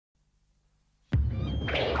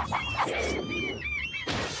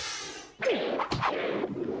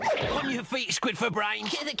defeat Squid for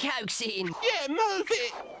brains. Get the Coke scene. Yeah, move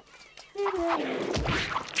it.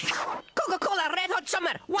 Coca-Cola Red Hot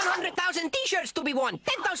Summer. 100,000 T-shirts to be won.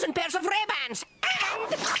 10,000 pairs of Ray-Bans.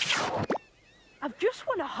 And... I've just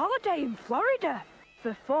won a holiday in Florida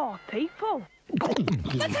for 4 people.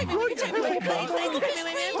 I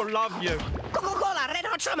love you. Coca-Cola Red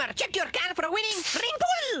Hot Summer. Check your can for a winning ring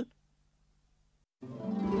pull.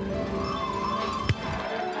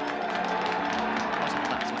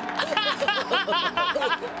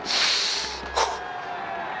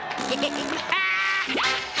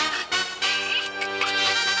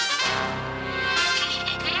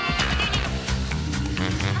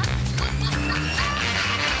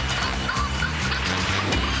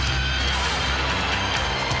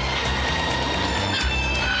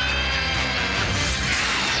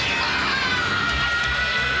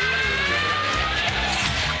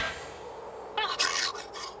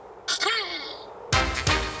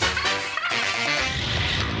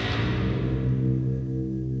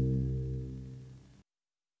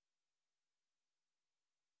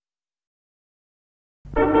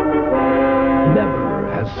 Never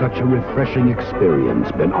has such a refreshing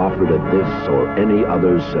experience been offered at this or any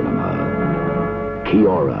other cinema.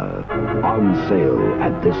 Kiora, on sale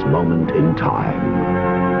at this moment in time.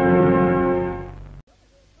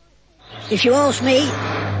 If you ask me,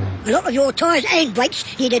 a lot of your tyres and brakes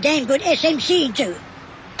need a damn good SMC into.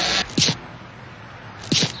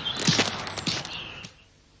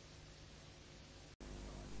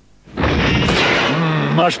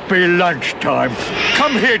 Must be lunchtime.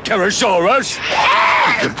 Come here, Pterosaurus.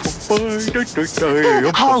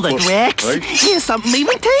 Hold it, Rex. Here's something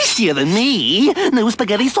even tastier than me. New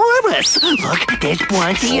Spaghetti-saurus. Look, there's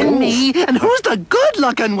Blanky and me. And who's the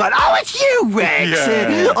good-looking one? Oh, it's you, Rex.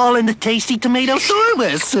 Yeah. All in the tasty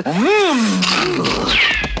tomato-saurus.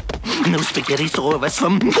 New Spaghetti-saurus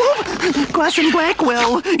from Crush and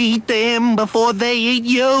Blackwell. Eat them before they eat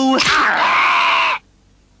you.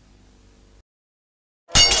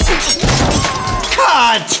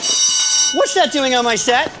 What's that doing on my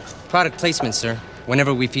set? Product placement, sir.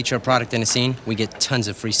 Whenever we feature a product in a scene, we get tons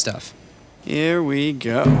of free stuff. Here we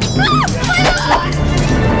go.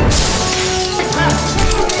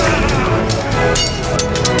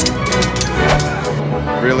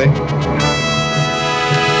 Really?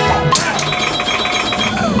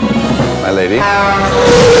 My lady.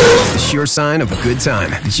 It's the sure sign of a good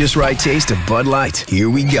time. The just right taste of Bud Light. Here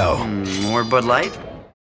we go. More Bud Light?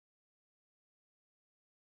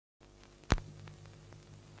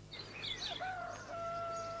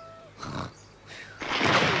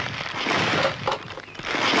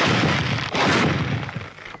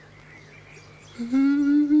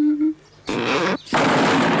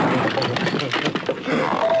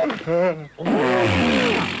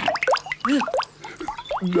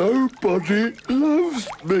 Nobody loves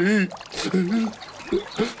me.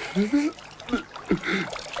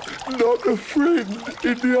 Not a friend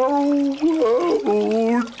in the whole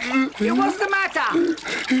world. What's the matter?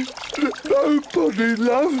 Nobody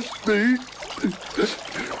loves me.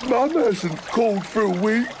 Mum hasn't called for a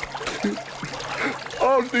week.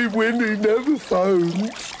 Auntie Winnie never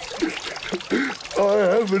phones. I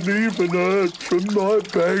haven't even heard from my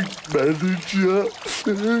bank manager.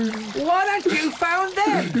 Why don't you phone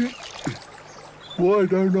them? Why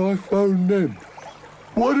don't I phone them?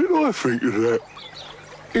 Why did I think of that?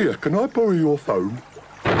 Here, can I borrow your phone?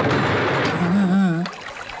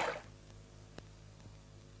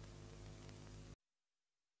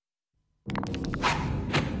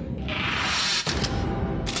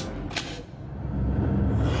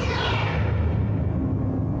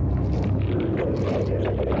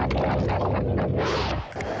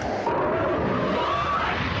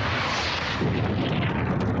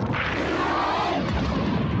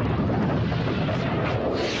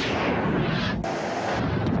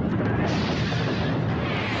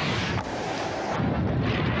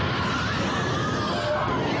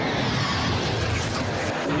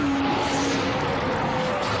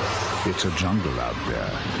 It's a jungle out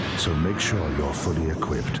there, so make sure you're fully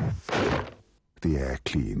equipped. The air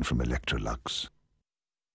clean from Electrolux.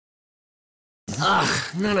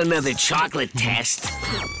 Ugh, not another chocolate test.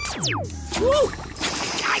 Woo!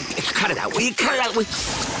 Cut it out, will you? Cut it out.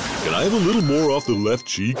 Can I have a little more off the left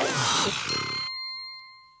cheek?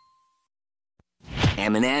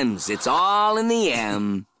 M&M's, it's all in the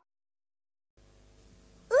M.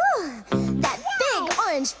 Ooh, that big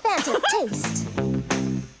orange Fanta taste.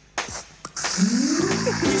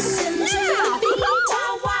 Listen to the beat,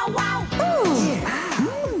 wow, wow, wow.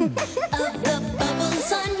 Of the bubbles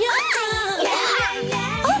on your tongue. Yeah,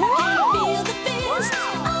 yeah. Can feel the fizz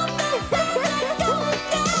of the bubbles that go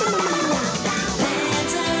down.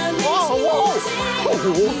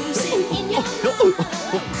 Sing in your mind.